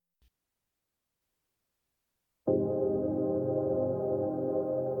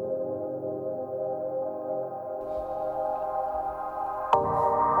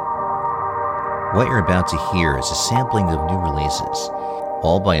What you're about to hear is a sampling of new releases,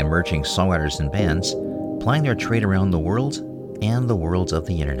 all by emerging songwriters and bands plying their trade around the world and the world of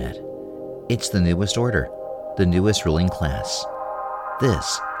the internet. It's the newest order, the newest ruling class.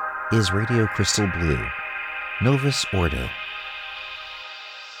 This is Radio Crystal Blue, Novus Ordo.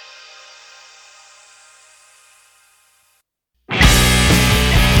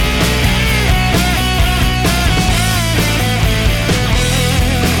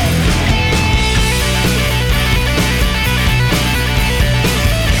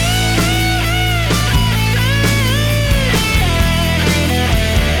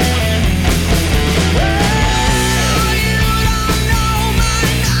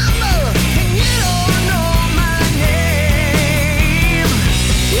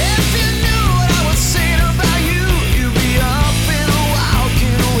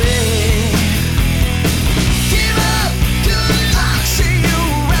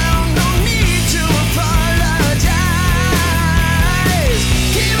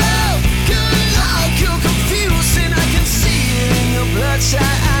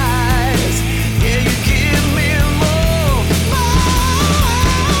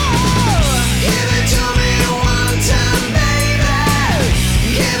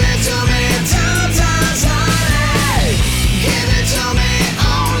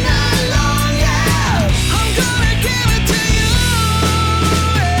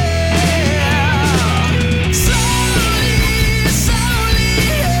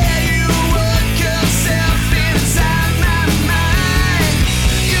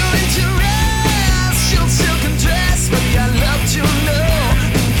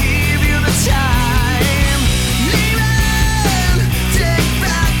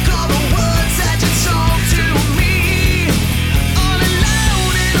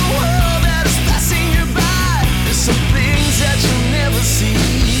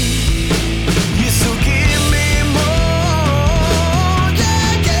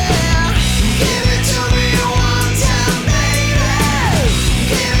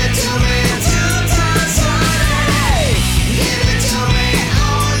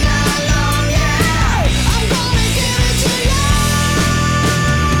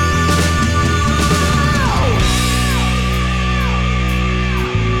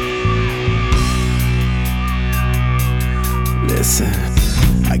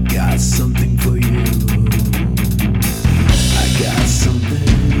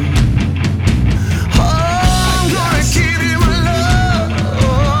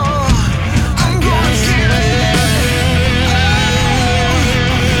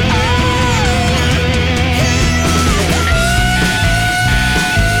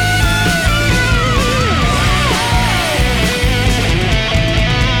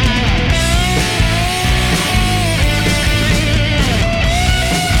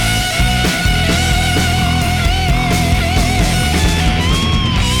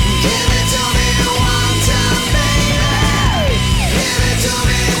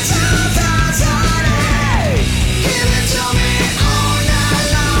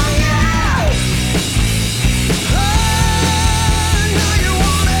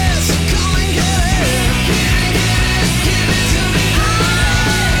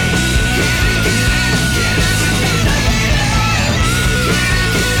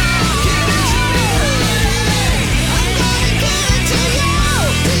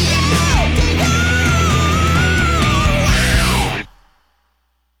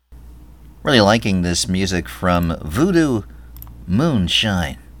 Really liking this music from Voodoo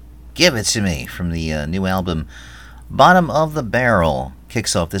Moonshine. Give It To Me from the new album Bottom of the Barrel.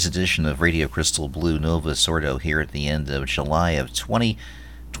 Kicks off this edition of Radio Crystal Blue Novus Ordo here at the end of July of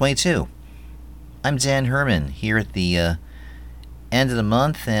 2022. I'm Dan Herman here at the end of the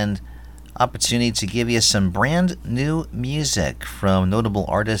month, and opportunity to give you some brand new music from notable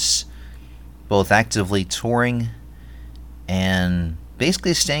artists, both actively touring and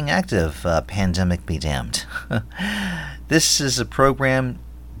basically staying active, pandemic be damned. This is a program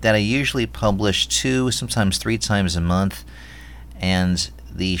that I usually publish 2, sometimes 3 times a month, and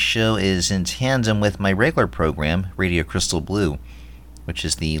the show is in tandem with my regular program, Radio Crystal Blue, which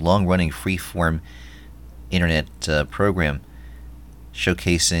is the long-running free-form internet program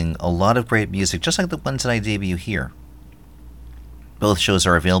showcasing a lot of great music, just like the ones that I debut here. Both shows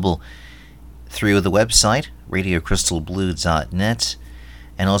are available through the website, radiocrystalblue.net,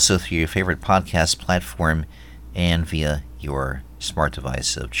 and also through your favorite podcast platform and via your smart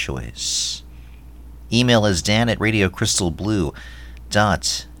device of choice. Email is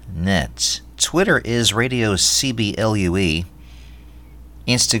dan@radiocrystalblue.net. Twitter is RadioCBLUE.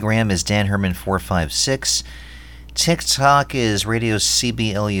 Instagram is DanHerman456. TikTok is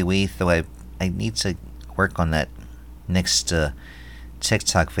RadioCBLUE, though I I need to work on that next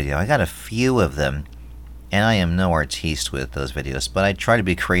TikTok video. I got a few of them, and I am no artiste with those videos, but I try to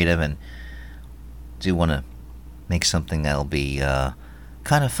be creative and do want to make something that'll be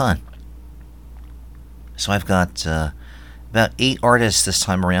kind of fun. So I've got about 8 artists this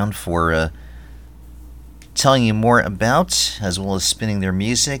time around for telling you more about, as well as spinning their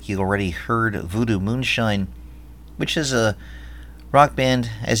music. You already heard Voodoo Moonshine, which is a rock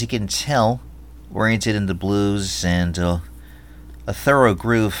band, as you can tell, oriented in the blues and a thorough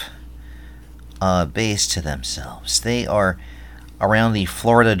groove bass to themselves. They are around the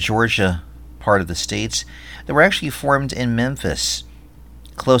Florida, Georgia part of the states. They were actually formed in Memphis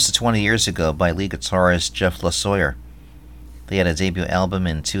close to 20 years ago by lead guitarist Jeff LaSawyer. They had a debut album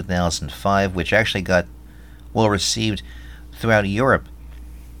in 2005, which actually got well received throughout Europe.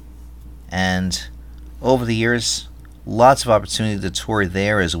 And over the years, lots of opportunity to tour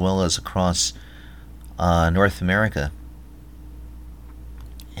there as well as across North America.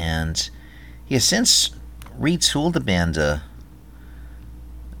 And he has since retooled the band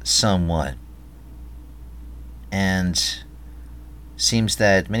somewhat. And seems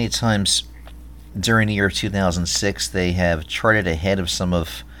that many times during the year 2006 they have charted ahead of some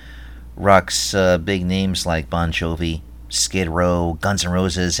of rock's big names like Bon Jovi, Skid Row, Guns N'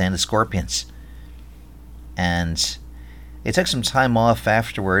 Roses, and the Scorpions. And they took some time off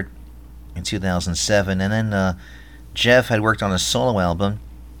afterward in 2007, and then Jeff had worked on a solo album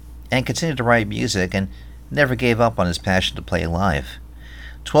and continued to write music and never gave up on his passion to play live.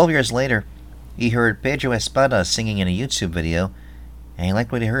 12 years later, he heard Pedro Espada singing in a YouTube video, and he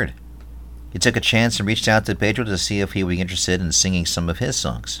liked what he heard. He took a chance and reached out to Pedro to see if he would be interested in singing some of his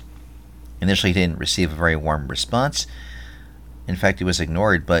songs. Initially, he didn't receive a very warm response. In fact, he was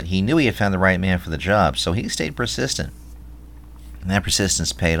ignored, but he knew he had found the right man for the job, so he stayed persistent. And that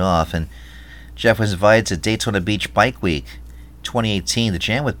persistence paid off, and Jeff was invited to Daytona Beach Bike Week 2018 to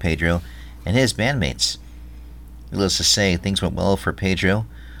jam with Pedro and his bandmates. Needless to say, things went well for Pedro.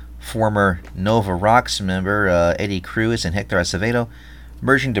 Former Nova Rocks member Eddie Cruz and Hector Acevedo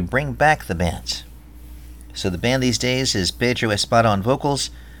merging to bring back the band. So the band these days is Pedro Espada on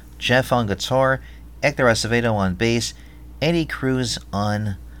vocals, Jeff on guitar, Hector Acevedo on bass, Eddie Cruz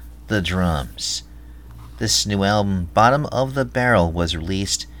on the drums. This new album, Bottom of the Barrel, was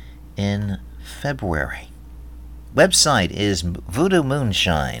released in February. Website is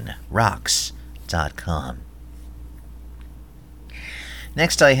voodoomoonshinerocks.com.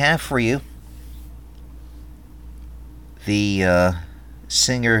 Next I have for you the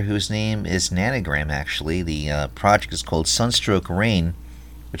singer whose name is Nanagram, actually. The project is called Sunstroke Rain,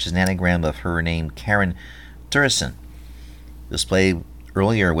 which is an anagram of her name, Karen Durson. It was played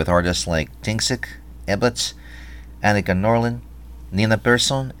earlier with artists like Tingsik, Ebbets, Annika Norlin, Nina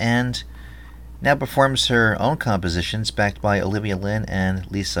Persson, and now performs her own compositions backed by Olivia Lynn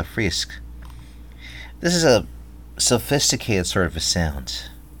and Lisa Frisk. This is a sophisticated sort of a sound,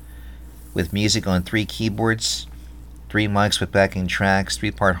 with music on 3 keyboards, 3 mics with backing tracks,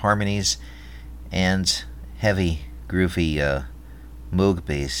 3-part harmonies, and heavy, groovy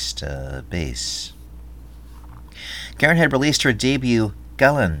Moog-based bass. Karen had released her debut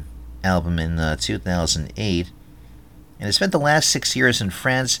Galan album in 2008, and has spent the last 6 years in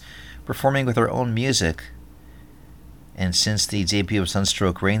France performing with her own music. And since the debut of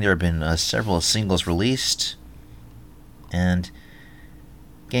Sunstroke Rain, there have been several singles released, and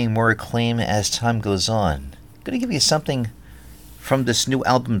gaining more acclaim as time goes on. I'm going to give you something from this new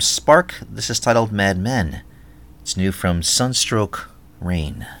album, Spark. This is titled Mad Men. It's new from Sunstroke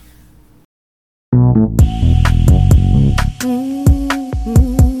Rain.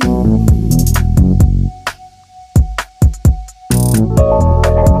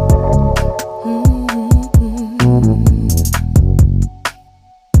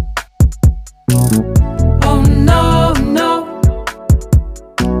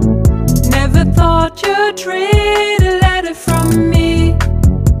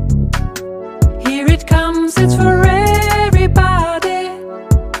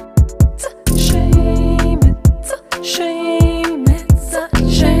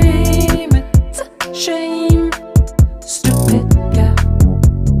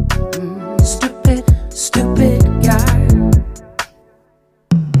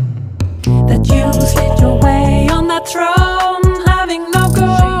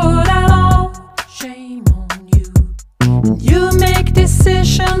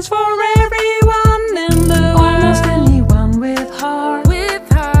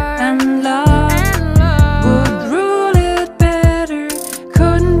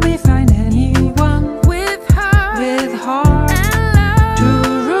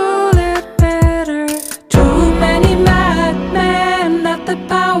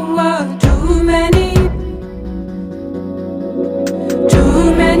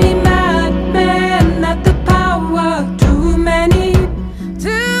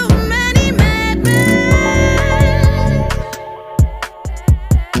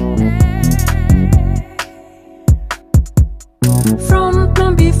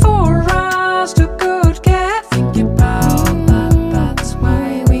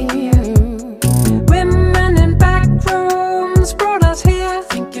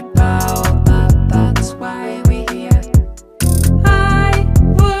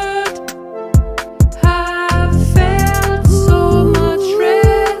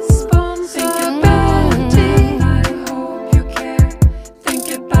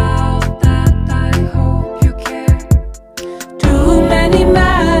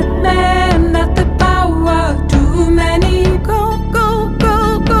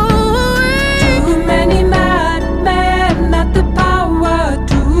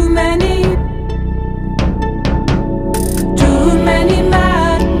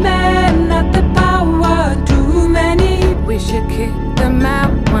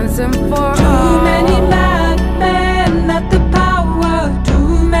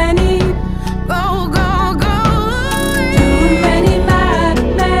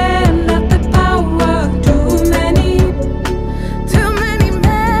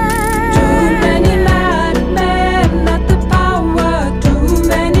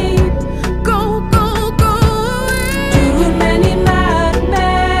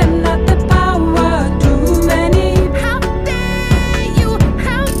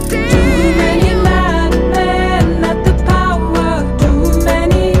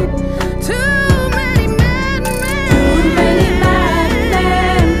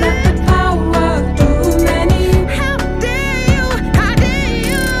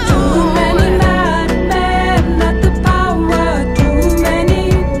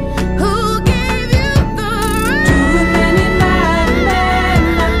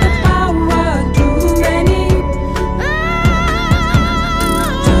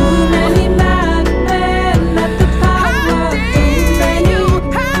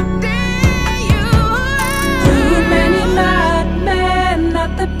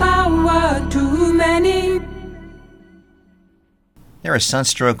 Here is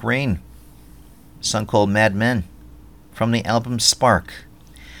Sunstroke Rain, a song called Mad Men, from the album Spark.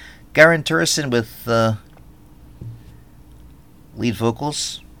 Garen Turson with lead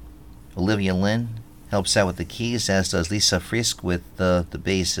vocals. Olivia Lynn helps out with the keys, as does Lisa Frisk with the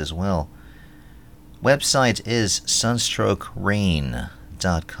bass as well. Website is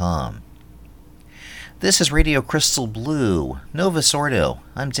sunstrokerain.com. This is Radio Crystal Blue, Novus Ordo.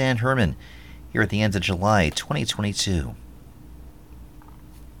 I'm Dan Herman, here at the end of July 2022.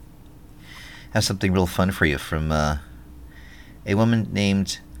 Have something real fun for you from a woman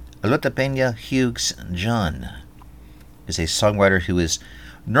named Alota Peña Hughes John. Is a songwriter who is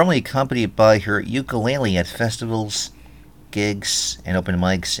normally accompanied by her ukulele at festivals, gigs, and open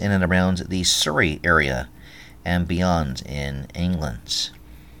mics in and around the Surrey area and beyond in England.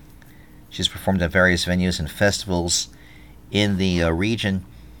 She's performed at various venues and festivals in the region.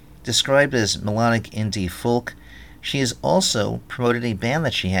 Described as melodic indie folk, she has also promoted a band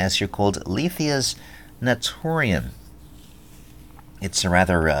that she has here called Lithia's Natorium. It's a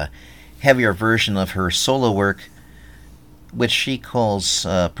rather heavier version of her solo work, which she calls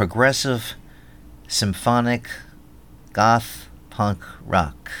progressive, symphonic, goth, punk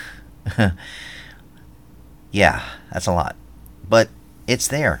rock. Yeah, that's a lot. But it's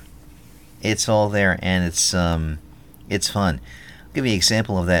there. It's all there, and it's fun. I'll give you an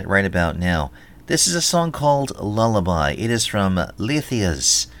example of that right about now. This is a song called Lullaby. It is from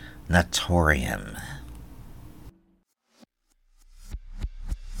Lithia's Natorium.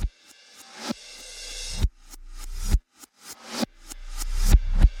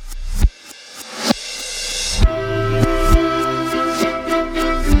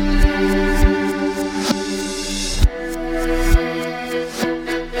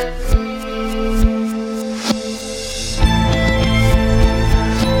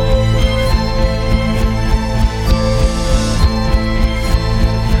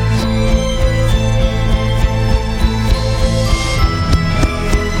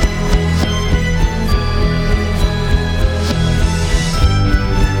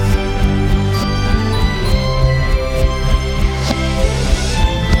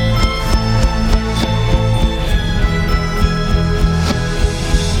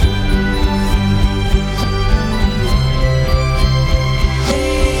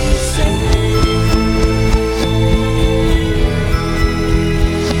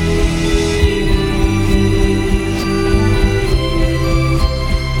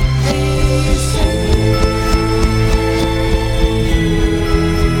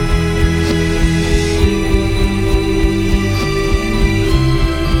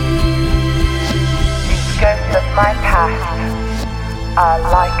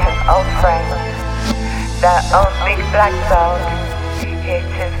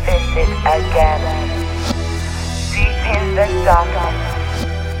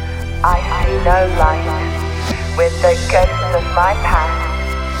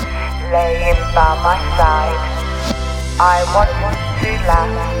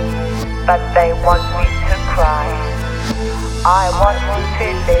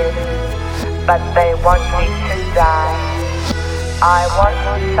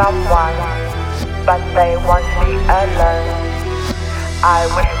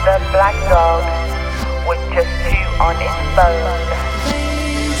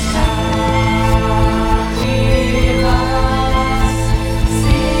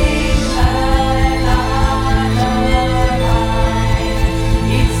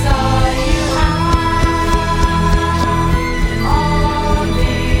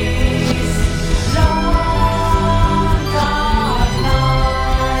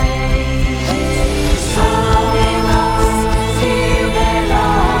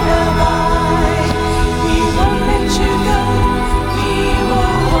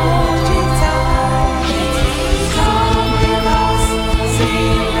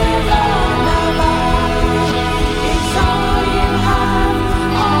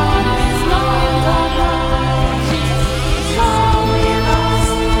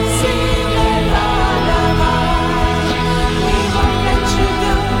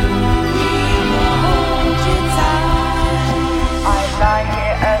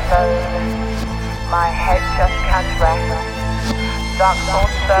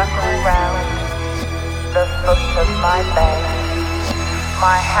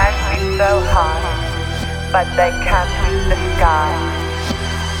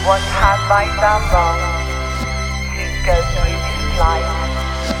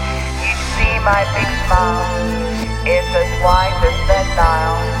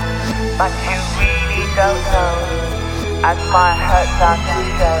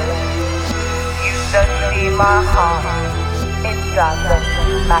 It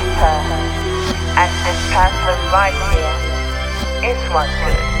doesn't matter. And this person right here is one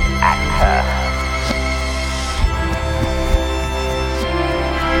good actor.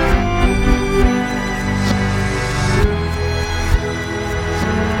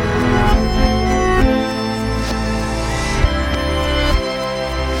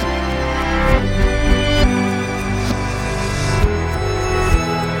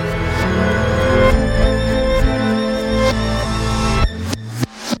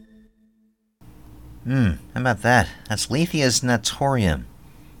 How about that? That's Lethea's Natorium.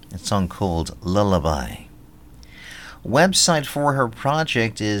 A song called Lullaby. Website for her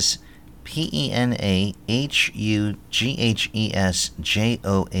project is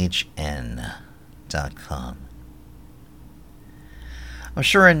penahughesjohn.com. I'm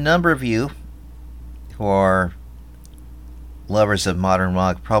sure a number of you who are lovers of modern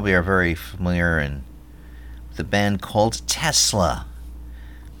rock probably are very familiar with a band called Tesla,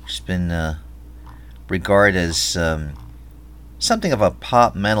 which has been regarded as something of a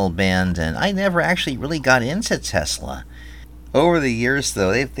pop metal band, and I never actually really got into Tesla. Over the years,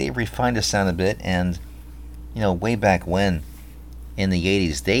 though, they've refined the sound a bit, and way back when, in the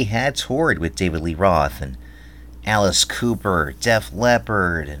 80s, they had toured with David Lee Roth and Alice Cooper, Def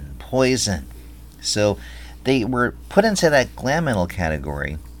Leppard, and Poison. So they were put into that glam metal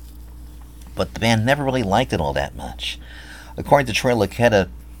category, but the band never really liked it all that much. According to Troy Luccketta,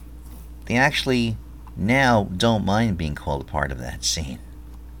 they actually now don't mind being called a part of that scene.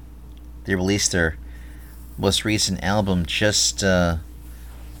 They released their most recent album just a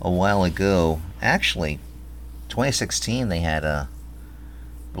while ago. Actually, 2016 they had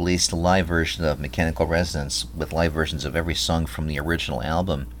released a live version of Mechanical Resonance with live versions of every song from the original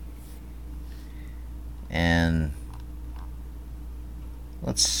album. And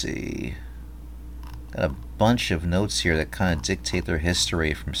let's see, got a bunch of notes here that kind of dictate their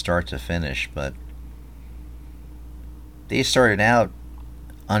history from start to finish, but they started out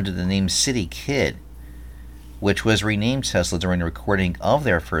under the name City Kid, which was renamed Tesla during the recording of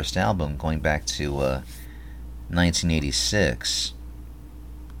their first album going back to 1986.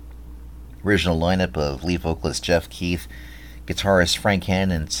 Original lineup of lead vocalist Jeff Keith, guitarist Frank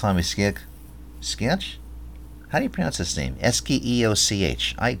Hannon, and Tommy Sketch? How do you pronounce his name?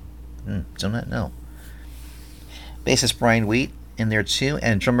 Skeoch. I do not know. Bassist Brian Wheat in there too,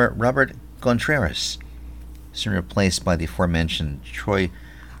 and drummer Robert Contreras, soon replaced by the aforementioned Troy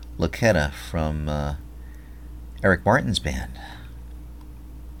Luccketta from Eric Martin's band.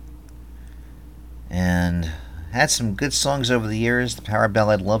 And had some good songs over the years. The power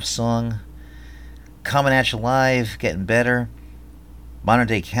ballad Love Song, Coming At You Live, Getting Better, Modern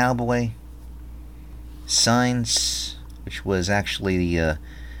Day Cowboy, Signs, which was actually the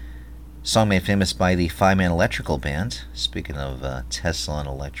song made famous by the Five-Man Electrical Band, speaking of Tesla and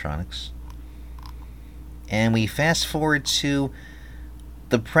electronics. And we fast forward to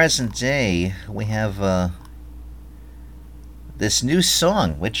the present day. We have this new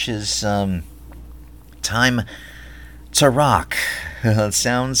song, which is Time to Rock. It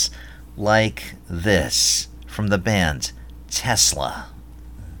sounds like this from the band Tesla.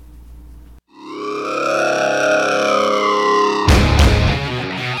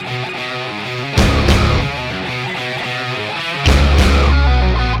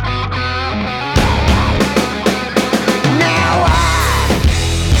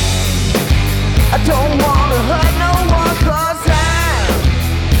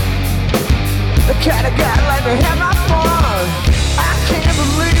 Kinda got like to have my fun. I can't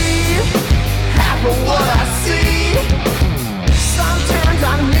believe half of what I see. Sometimes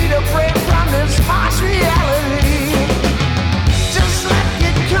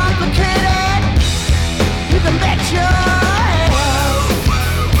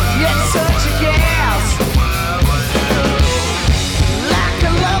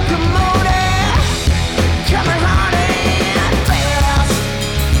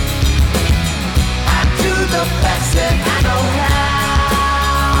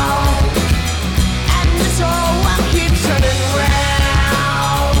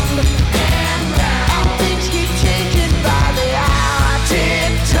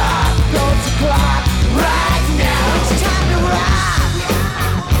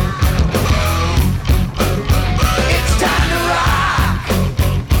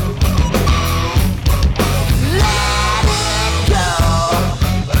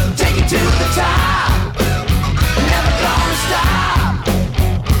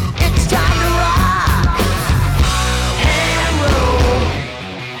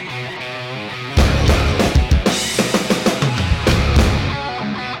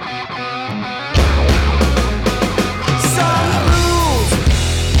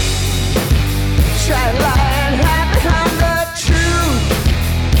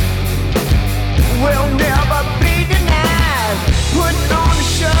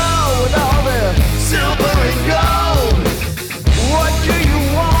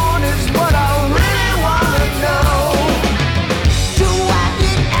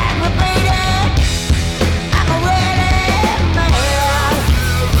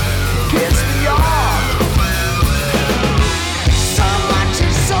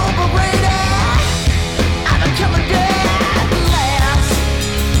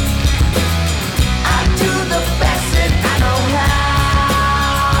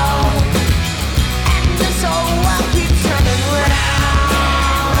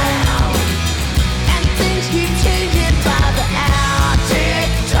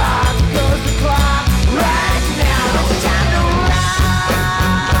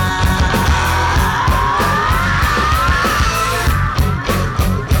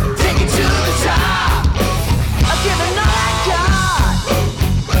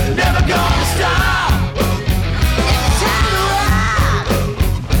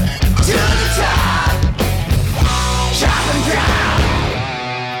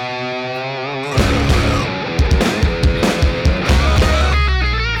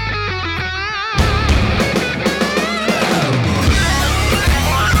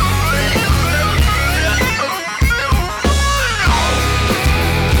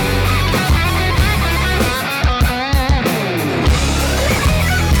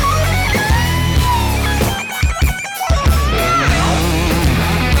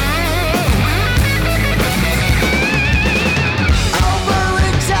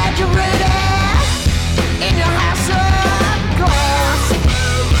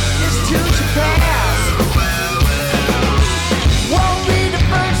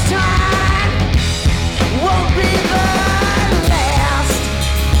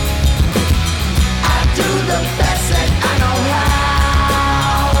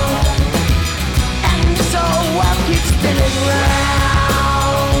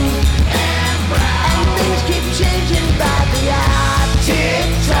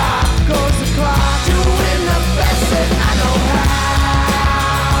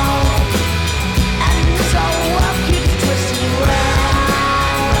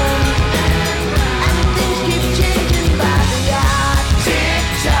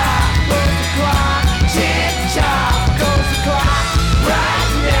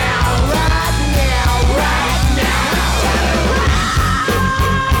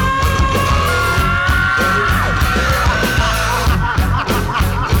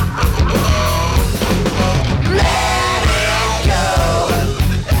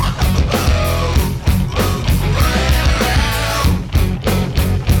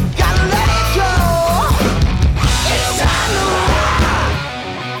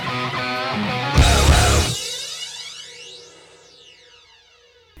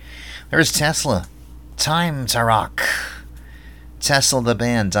There's Tesla. Time to rock.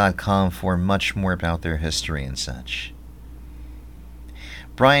 TeslaTheBand.com for much more about their history and such.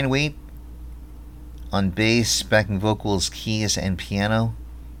 Brian Wheat on bass, backing vocals, keys, and piano.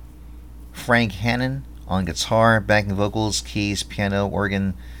 Frank Hannon on guitar, backing vocals, keys, piano,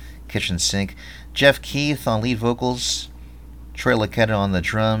 organ, kitchen sink. Jeff Keith on lead vocals. Troy Laketta on the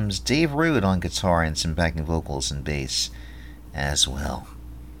drums. Dave Rude on guitar and some backing vocals and bass as well.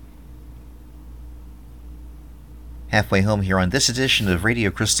 Halfway home here on this edition of Radio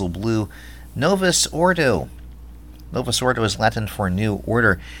Crystal Blue, Novus Ordo. Novus Ordo is Latin for new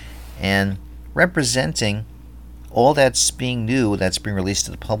order, and representing all that's being new, that's being released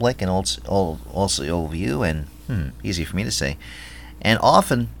to the public, and also all of you, and easy for me to say. And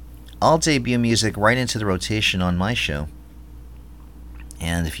often, I'll debut music right into the rotation on my show.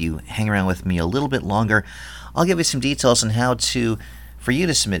 And if you hang around with me a little bit longer, I'll give you some details on how for you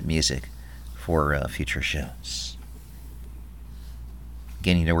to submit music for future shows.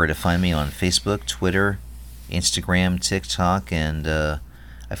 Again, you know where to find me on Facebook, Twitter, Instagram, TikTok, and I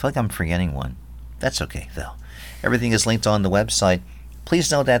feel like I'm forgetting one. That's okay, though. Everything is linked on the website. Please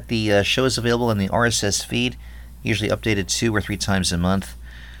know that the show is available in the RSS feed, usually updated 2 or 3 times a month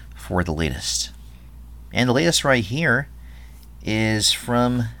for the latest. And the latest right here is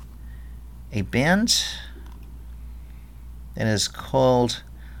from a band that is called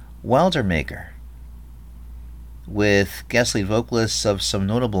Wildermaker, with guest lead vocalists of some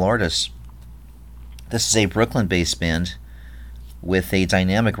notable artists. This is a Brooklyn-based band with a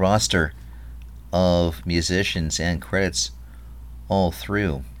dynamic roster of musicians and credits all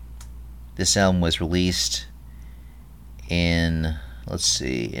through. This album was released in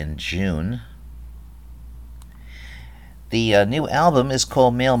June. The new album is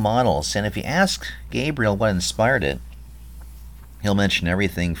called Male Models, and if you ask Gabriel what inspired it, he'll mention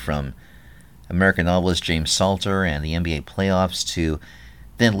everything from American novelist James Salter and the NBA playoffs to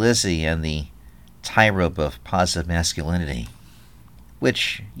Thin Lizzy and the tightrope of positive masculinity.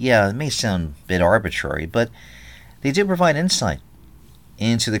 Which, yeah, it may sound a bit arbitrary, but they do provide insight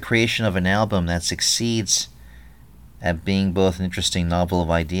into the creation of an album that succeeds at being both an interesting novel of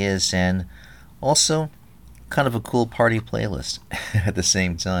ideas and also kind of a cool party playlist at the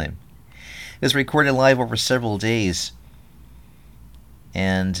same time. It was recorded live over several days,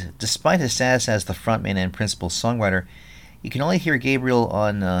 and despite his status as the frontman and principal songwriter, you can only hear Gabriel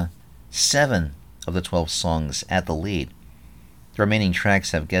on 7 of the 12 songs at the lead. The remaining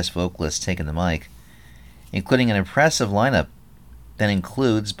tracks have guest vocalists taking the mic, including an impressive lineup that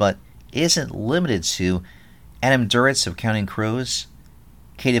includes, but isn't limited to, Adam Duritz of Counting Crows,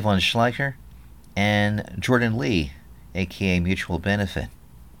 Katie Von Schleicher, and Jordan Lee, aka Mutual Benefit.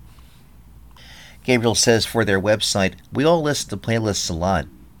 Gabriel says for their website, "We all listen to playlists a lot,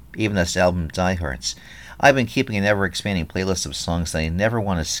 even us album diehards. I've been keeping an ever-expanding playlist of songs that I never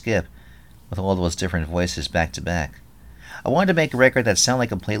want to skip, with all those different voices back to back. I wanted to make a record that sounded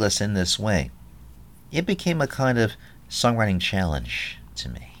like a playlist in this way. It became a kind of songwriting challenge to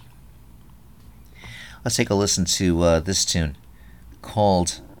me." Let's take a listen to this tune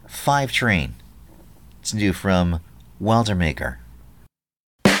called 5 Train. It's new from Wildermaker.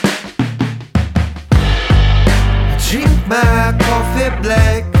 Drink my coffee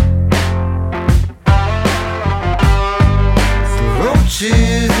black,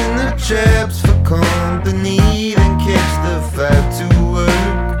 roaches in the traps for company, then catch the 5 to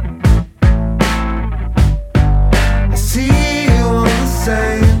work. I see you on the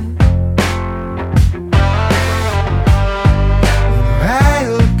sign, a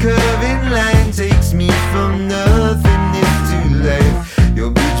wild curving line takes me from nothingness to life. Your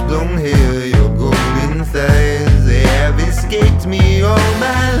bleach blonde hair, your golden thighs, they have escaped me all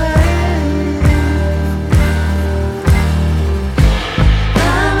my life.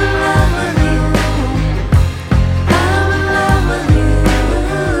 I'm in love with you. I'm in love with you.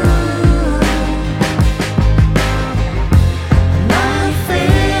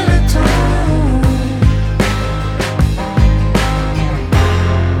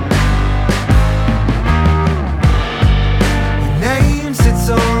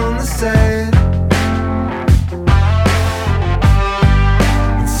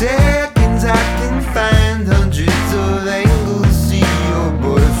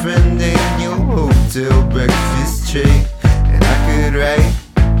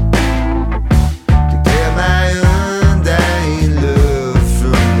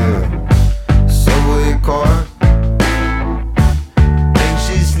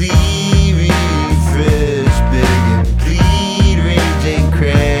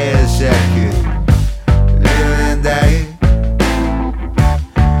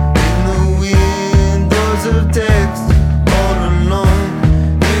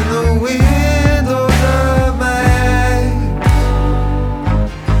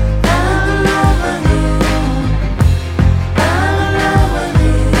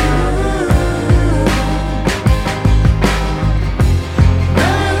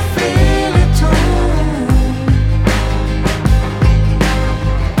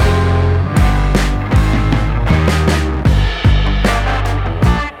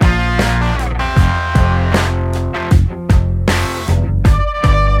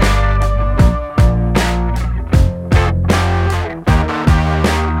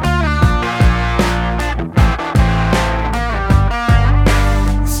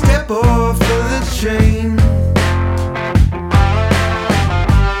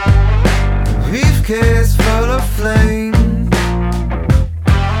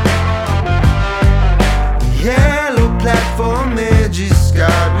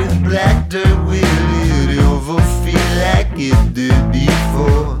 with black dirt, will it ever feel like it did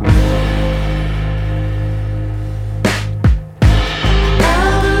before?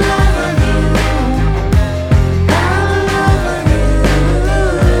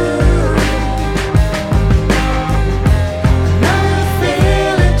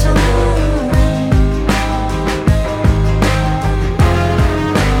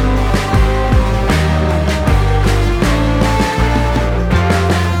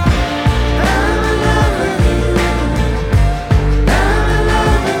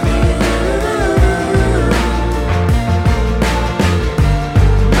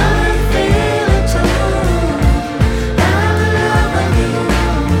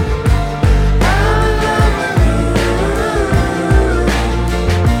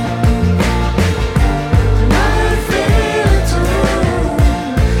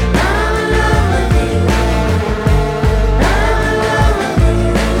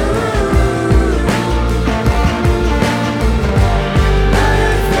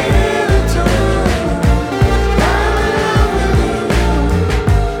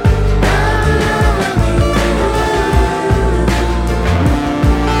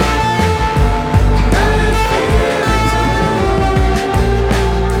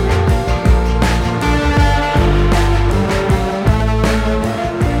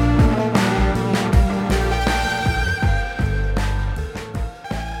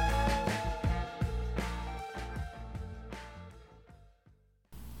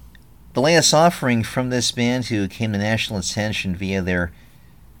 The latest offering from this band, who came to national attention via their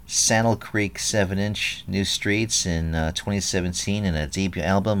Saddle Creek 7-inch New Streets in 2017 and a debut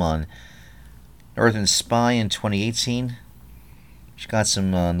album on Northern Spy in 2018, which got some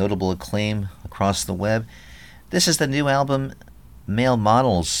notable acclaim across the web. This is the new album, Male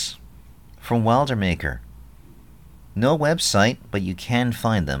Models, from Wildermaker. No website, but you can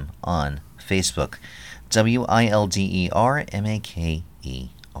find them on Facebook. WILDERMAKER.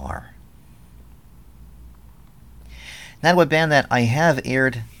 Now to a band that I have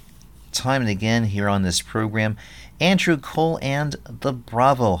aired time and again here on this program, Andrew Cole and the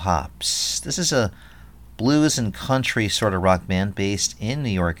Bravo Hops. This is a blues and country sort of rock band based in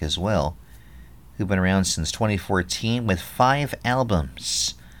New York as well, who've been around since 2014 with 5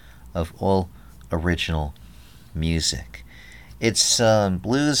 albums of all original music. It's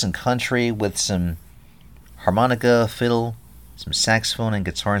blues and country with some harmonica, fiddle, some saxophone and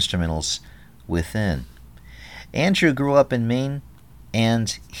guitar instrumentals within. Andrew grew up in Maine,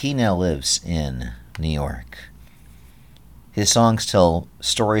 and he now lives in New York. His songs tell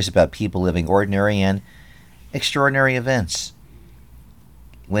stories about people living ordinary and extraordinary events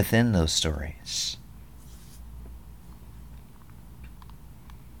within those stories.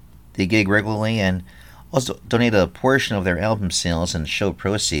 They gig regularly and also donate a portion of their album sales and show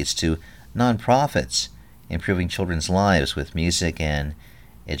proceeds to nonprofits improving children's lives with music and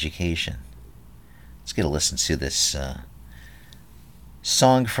education. Let's get a listen to this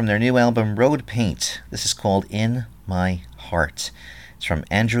song from their new album, Road Paint. This is called In My Heart. It's from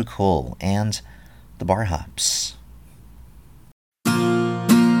Andrew Cole and the Bar Hops.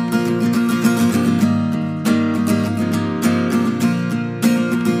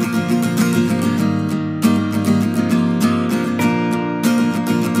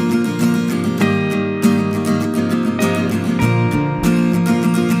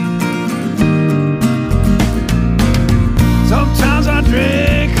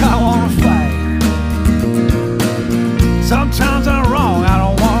 Sometimes I'm wrong, I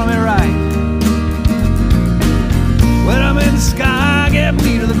don't wanna be right. When I'm in the sky, I get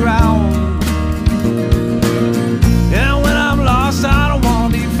me to the ground. And when I'm lost, I don't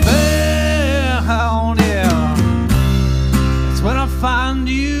wanna be found, yeah. It's when I find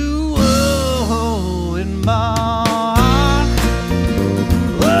you, oh, in my heart.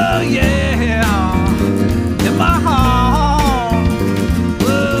 Oh, yeah, in my heart.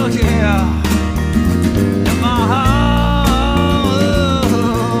 Oh, yeah, in my heart.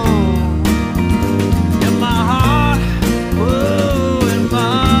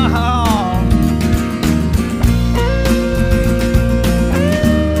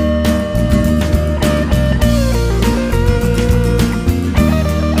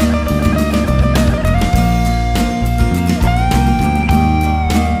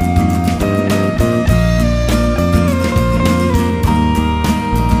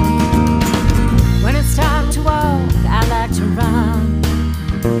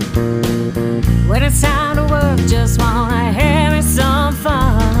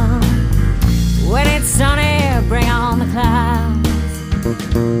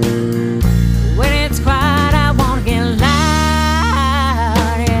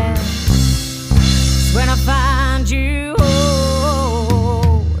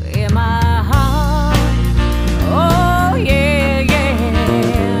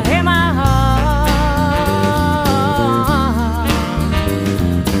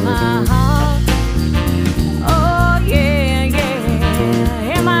 my heart. Oh yeah,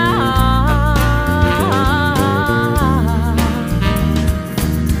 yeah, in my heart.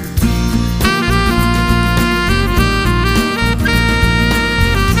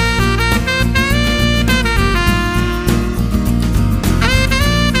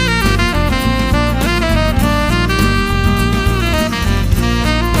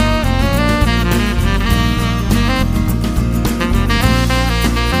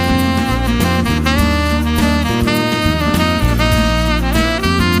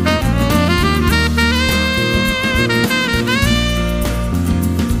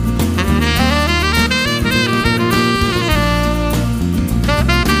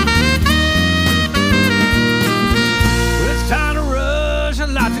 It's time to rush, a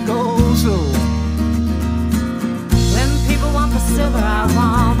lot to go slow. When people want the silver, I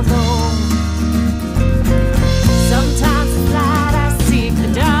want the gold. Sometimes it's light, I seek the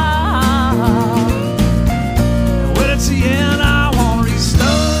dark. When it's the end, I want to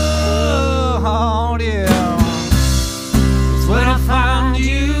restart, yeah. It's when I find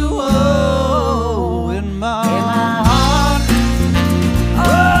you, oh, in my heart.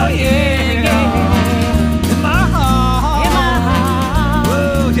 Oh, yeah, in my heart. In my heart.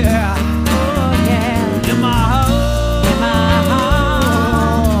 Oh, yeah, Oh yeah. in my heart. In my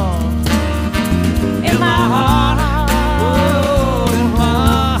heart. In my heart. Oh, in my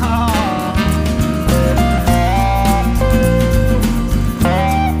heart.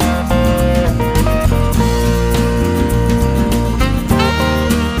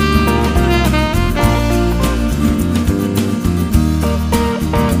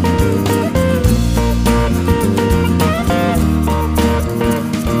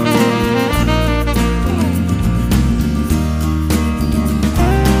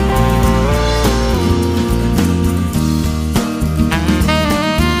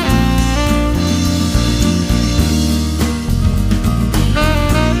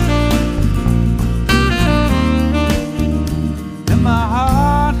 In my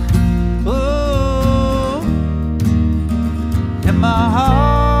heart, oh, in my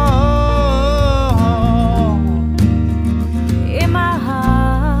heart, In my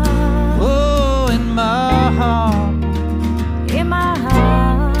heart. oh, in my heart, In my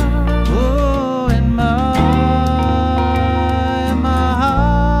heart. oh, in my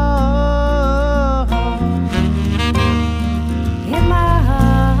heart. In my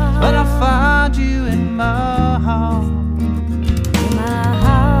heart. When I find you in my heart, In my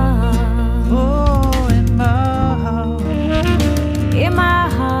heart. oh, in my heart, In my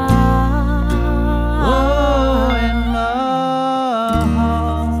heart. oh, in my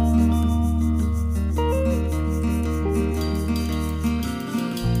heart.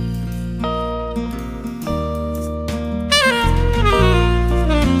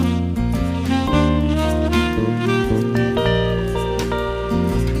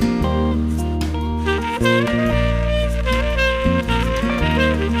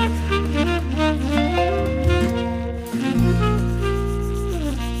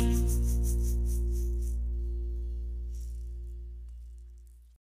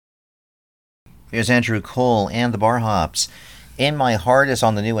 There's Andrew Cole and the Bar Hops. In My Heart is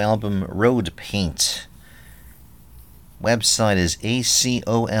on the new album Road Paint. Website is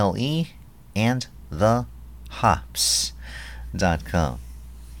ACOLE and thehops.com.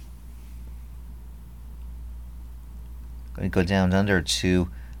 Going to go down under to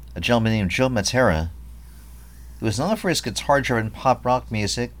a gentleman named Joe Matera, who is known for his guitar-driven pop rock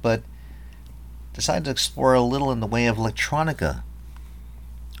music, but decided to explore a little in the way of electronica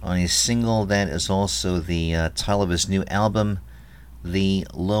on a single that is also the title of his new album, The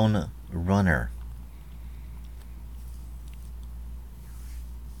Lone Runner.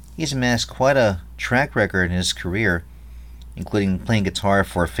 He's amassed quite a track record in his career, including playing guitar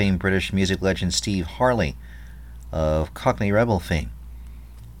for famed British music legend Steve Harley of Cockney Rebel fame,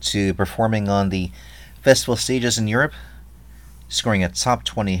 to performing on the festival stages in Europe, scoring a top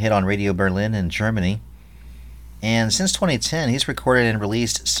 20 hit on Radio Berlin in Germany. And since 2010, he's recorded and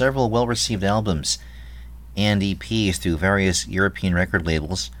released several well-received albums and EPs through various European record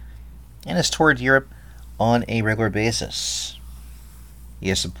labels, and has toured Europe on a regular basis. He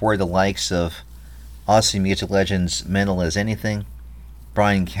has supported the likes of Aussie music legends Mental as Anything,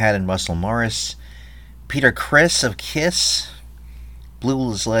 Brian Catt and Russell Morris, Peter Criss of Kiss,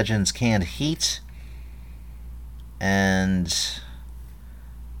 blues legends Canned Heat, and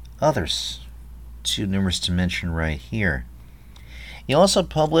others too numerous to mention right here. He also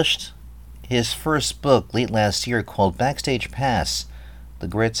published his first book late last year called Backstage Pass, The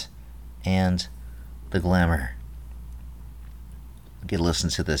Grit and the Glamour. Get a listen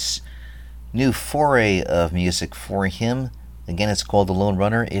to this new foray of music for him. Again, it's called The Lone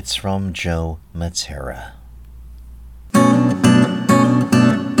Runner. It's from Joe Matera.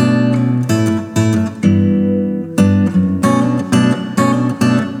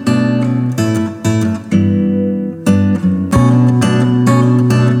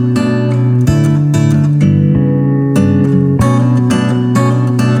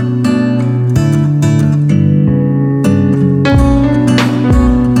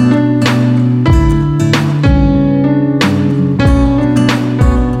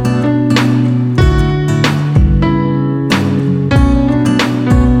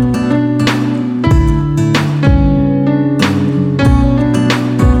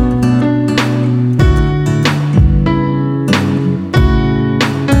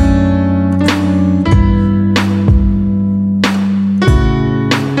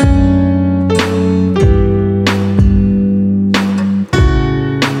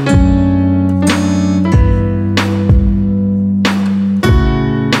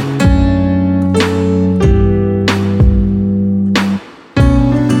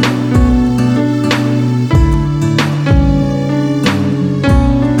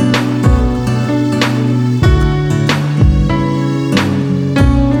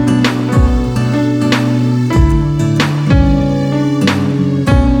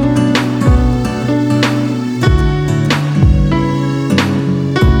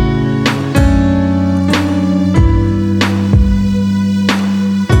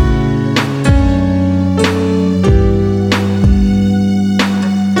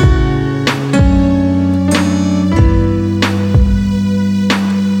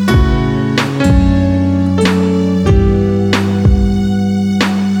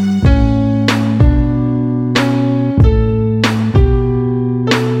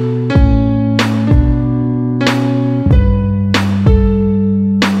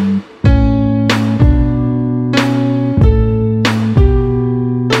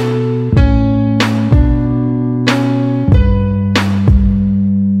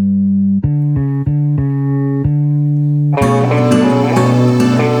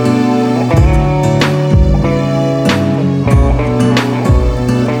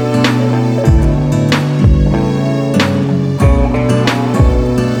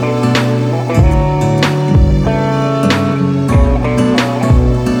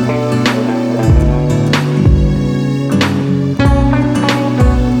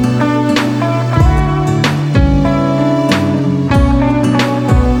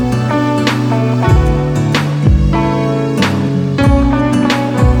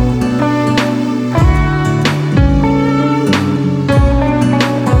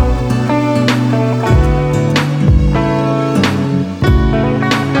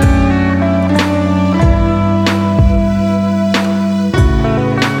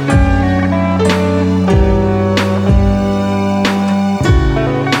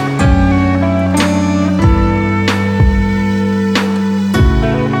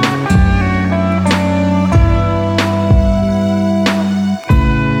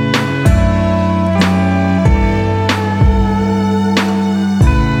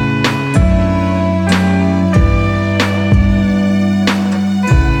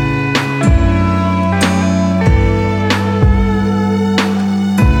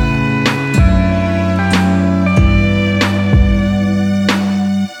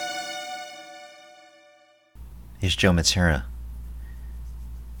 Here's Joe Matera.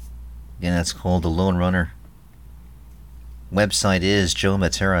 Again, that's called The Lone Runner. Website is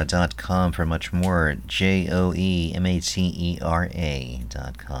joematera.com for much more.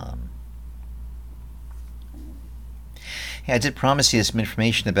 JOEMATERA.com. Hey, I did promise you some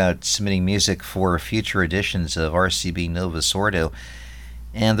information about submitting music for future editions of RCB Novus Ordo,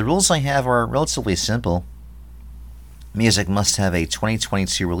 and the rules I have are relatively simple. Music must have a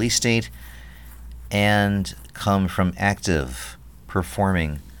 2022 release date and come from active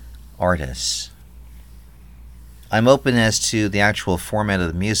performing artists. I'm open as to the actual format of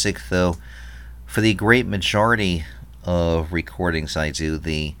the music, though for the great majority of recordings I do,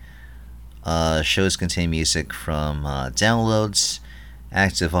 the shows contain music from downloads,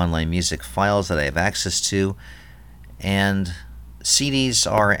 active online music files that I have access to, and CDs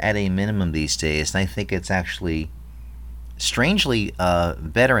are at a minimum these days, and I think it's actually strangely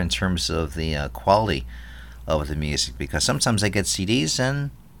better in terms of the quality of the music, because sometimes I get CDs and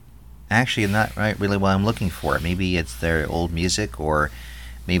actually not really what I'm looking for. Maybe it's their old music, or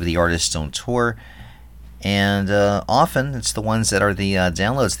maybe the artists don't tour, and often it's the ones that are the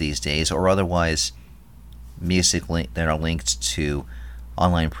downloads these days, or otherwise music that are linked to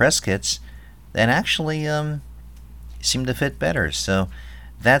online press kits that actually seem to fit better. So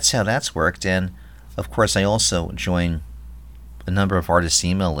that's how that's worked. And of course, I also join a number of artists'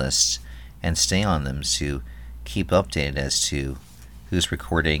 email lists and stay on them to keep updated as to who's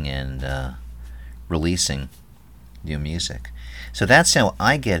recording and releasing new music. So that's how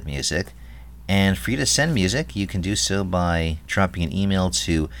I get music. And for you to send music, you can do so by dropping an email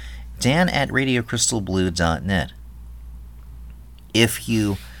to dan@radiocrystalblue.net. If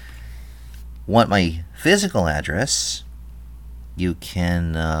you want my physical address, you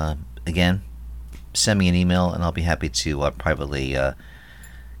can, again, send me an email and I'll be happy to privately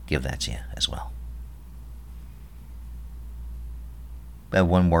give that to you as well. I have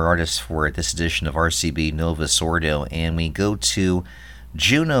one more artist for this edition of RCB Nova Sordo, and we go to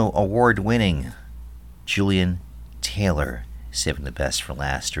Juno Award-winning Julian Taylor, saving the best for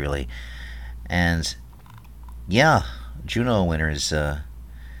last, really. And yeah, Juno winners,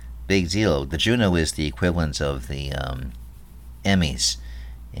 big deal. The Juno is the equivalent of the Emmys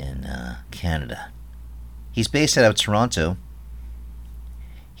in Canada. He's based out of Toronto.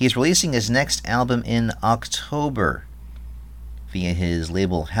 He's releasing his next album in October via his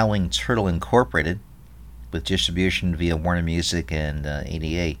label Howling Turtle Incorporated, with distribution via Warner Music and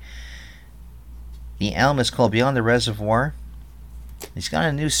ADA. The album is called Beyond the Reservoir. He's got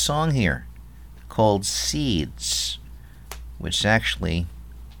a new song here called Seeds, which actually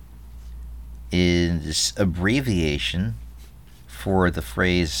is abbreviation for the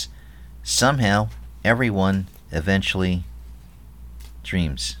phrase, somehow everyone eventually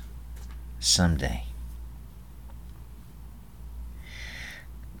dreams someday.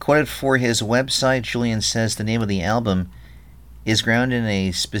 Quoted for his website, Julian says the name of the album is grounded in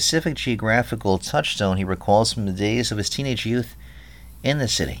a specific geographical touchstone he recalls from the days of his teenage youth in the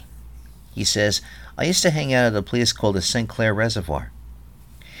city. He says, I used to hang out at a place called the St. Clair Reservoir.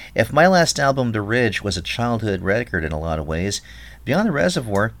 If my last album, The Ridge, was a childhood record in a lot of ways, Beyond the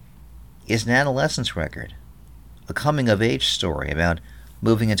Reservoir is an adolescence record, a coming-of-age story about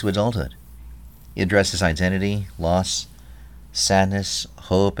moving into adulthood. It addresses identity, loss, sadness,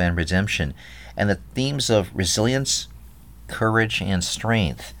 hope, and redemption, and the themes of resilience, courage, and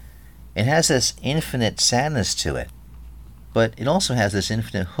strength. It has this infinite sadness to it, but it also has this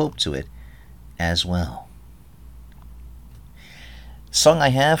infinite hope to it as well. The song I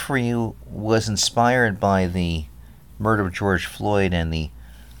have for you was inspired by the murder of George Floyd and the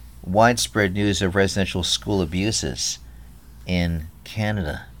widespread news of residential school abuses in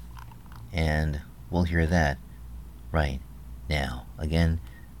Canada, and we'll hear that right now. Again,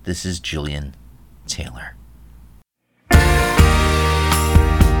 this is Julian Taylor.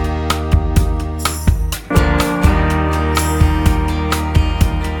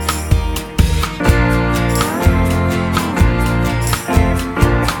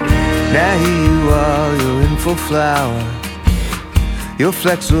 Now here you are, you're in full flower. You're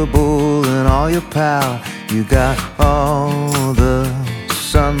flexible in all your power. You got all the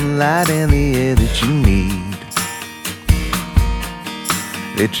sunlight in the air that you need.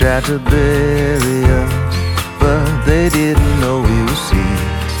 They tried to bury us, but they didn't know we were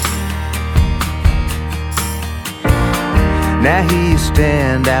seeds. Now here you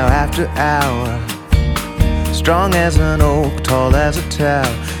stand hour after hour, strong as an oak, tall as a tower.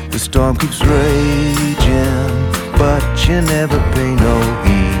 The storm keeps raging, but you never pay no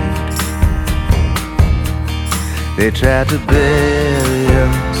heed. They tried to bury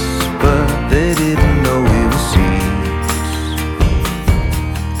us, but they didn't know we were seeds.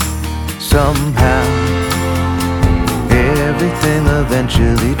 Somehow, everything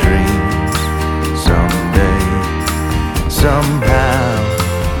eventually dreams. Someday, somehow,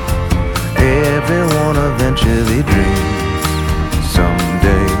 everyone eventually dreams.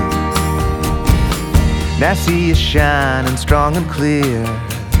 Someday. Now see you shining strong and clear.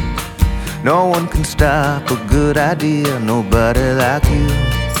 No one can stop a good idea. Nobody like you.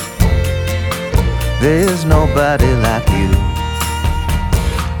 There's nobody like you.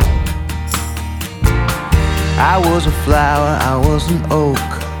 I was a flower, I was an oak.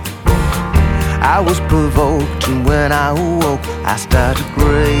 I was provoked, and when I awoke, I started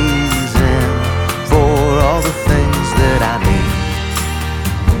grazing for all the things that I need.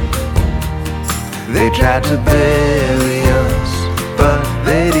 They tried to bury us, but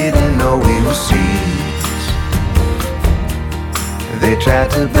they didn't know we were seeds. They tried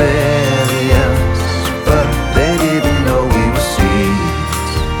to bury us, but they didn't know we were seeds.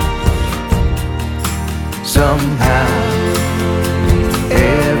 Somehow,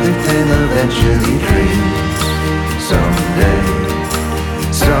 everything eventually dreams. Someday,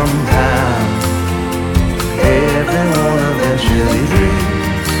 somehow, everyone eventually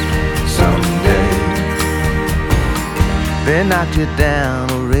dreams. Someday. knocked you down,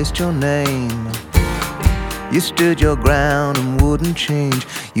 erased your name. You stood your ground and wouldn't change.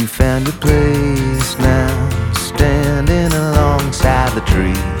 You found your place now, standing alongside the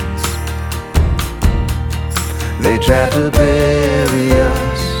trees. They tried to bury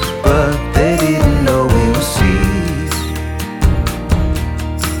us, but they didn't know we were seas.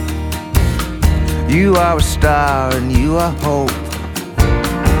 You are a star and you are hope.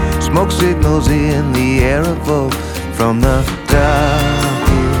 Smoke signals in the air evoke from the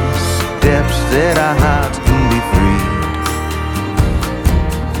darkest depths that our hearts can be free.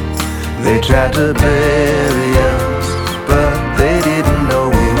 They tried to bury us, but they didn't know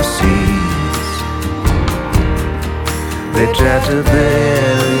we were seas. They tried to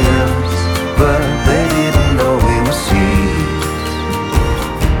bury us, but they didn't know we were seas.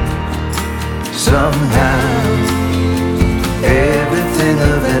 Somehow, everything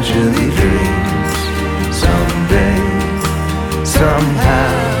eventually dreams. Someday,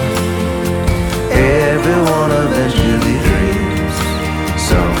 somehow, everyone eventually dreams.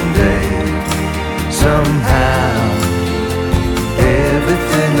 Someday, somehow,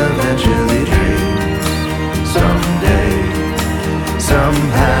 everything eventually dreams. Someday,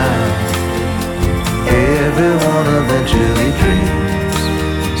 somehow, everyone eventually dreams.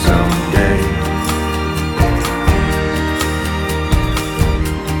 Someday.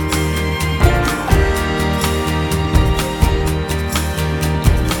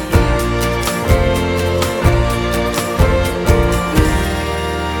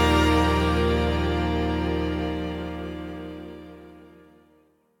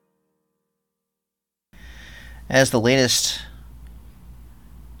 As the latest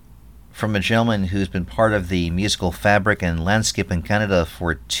from a gentleman who's been part of the musical fabric and landscape in Canada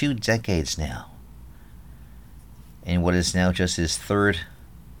for 2 decades now, and what is now just his third,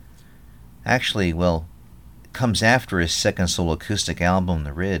 actually, well, comes after his second solo acoustic album,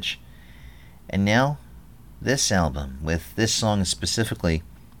 The Ridge, and now this album, with this song specifically,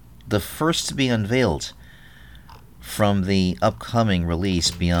 the first to be unveiled from the upcoming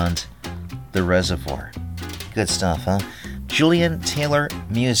release Beyond the Reservoir. Good stuff, huh?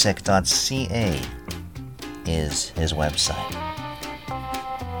 JulianTaylorMusic.ca is his website.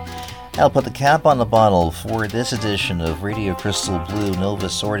 I'll put the cap on the bottle for this edition of Radio Crystal Blue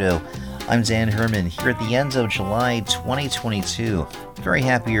Novus Ordo. I'm Dan Herman here at the end of July 2022. Very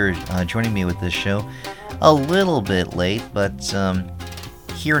happy you're joining me with this show. A little bit late, but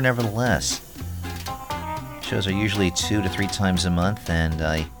here nevertheless. Shows are usually 2 to 3 times a month, and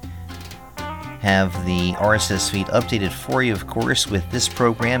I have the RSS feed updated for you, of course, with this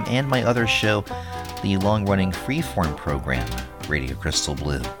program and my other show, the long-running freeform program, Radio Crystal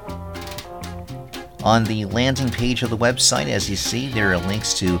Blue. On the landing page of the website, as you see, there are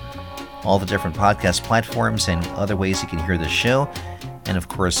links to all the different podcast platforms and other ways you can hear the show, and of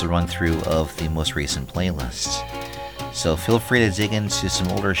course, the run-through of the most recent playlists. So feel free to dig into some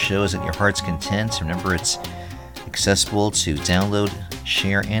older shows at your heart's content. Remember, it's accessible to download,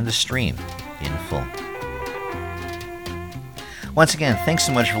 share, and to stream in full. Once again, thanks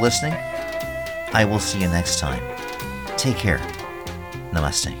so much for listening. I will see you next time. Take care.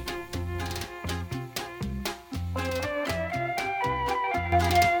 Namaste.